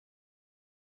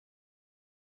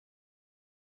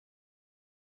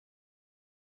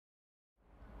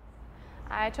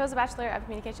I chose a Bachelor of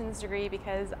Communications degree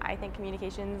because I think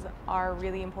communications are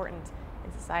really important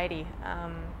in society.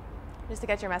 Just to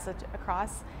get your message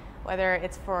across, whether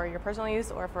it's for your personal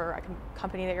use or for a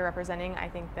company that you're representing, I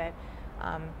think that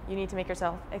you need to make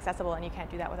yourself accessible, and you can't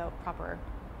do that without proper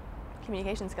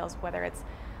communication skills, whether it's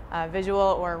visual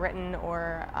or written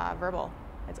or verbal.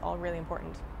 It's all really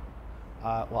important.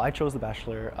 Well, I chose the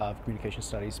Bachelor of Communication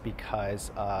Studies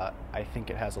because I think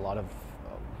it has a lot of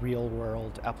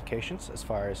real-world applications as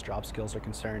far as job skills are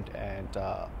concerned and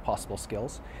possible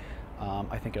skills.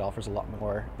 I think it offers a lot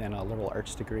more than a liberal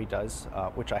arts degree does,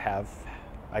 which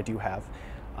I do have,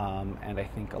 and I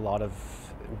think a lot of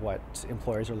what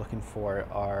employers are looking for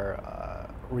are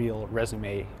real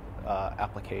resume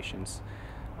applications.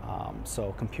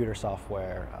 So computer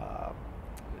software,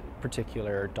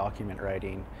 particular document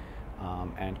writing,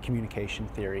 and communication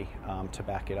theory to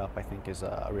back it up, I think is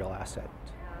a real asset.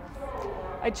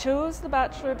 I chose the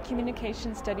Bachelor of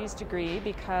Communication Studies degree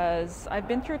because I've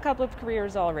been through a couple of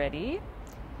careers already,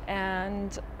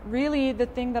 and really the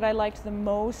thing that I liked the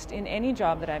most in any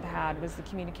job that I've had was the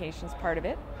communications part of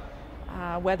it.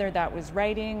 Whether that was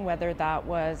writing, whether that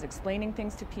was explaining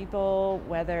things to people,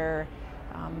 whether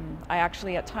I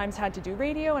actually at times had to do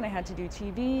radio and I had to do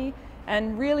TV,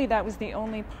 and really that was the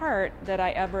only part that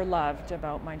I ever loved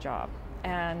about my job.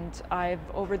 And I've,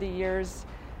 over the years,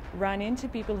 run into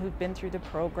people who've been through the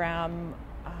program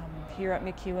here at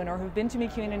MacEwan, or who've been to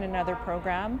MacEwan in another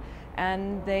program,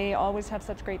 and they always have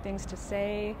such great things to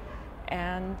say,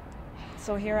 and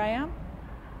so here I am,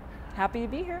 happy to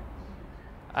be here.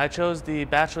 I chose the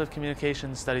Bachelor of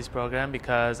Communication Studies program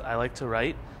because I like to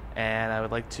write, and I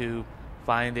would like to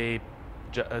find a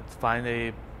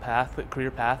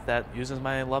career path that uses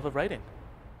my love of writing.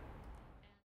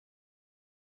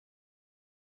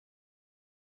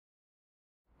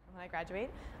 When I graduate,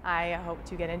 I hope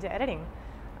to get into editing.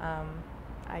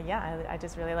 I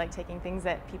just really like taking things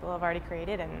that people have already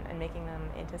created and making them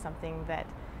into something that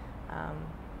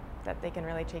that they can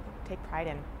really take pride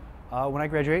in. When I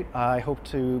graduate, I hope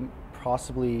to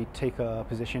possibly take a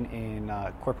position in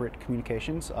corporate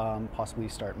communications, possibly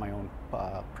start my own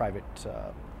private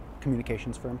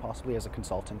communications firm, possibly as a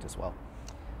consultant as well.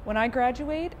 When I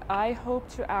graduate, I hope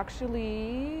to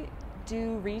actually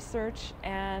do research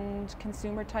and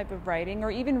consumer type of writing, or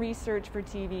even research for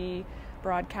TV,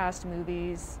 broadcast,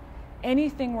 movies,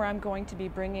 anything where I'm going to be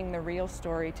bringing the real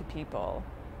story to people,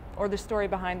 or the story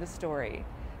behind the story.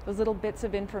 Those little bits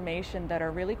of information that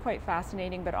are really quite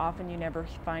fascinating, but often you never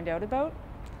find out about.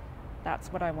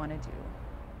 That's what I want to do.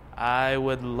 I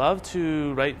would love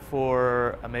to write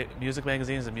for music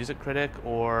magazines, a music critic,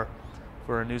 or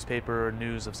for a newspaper or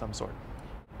news of some sort.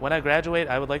 When I graduate,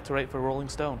 I would like to write for Rolling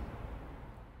Stone.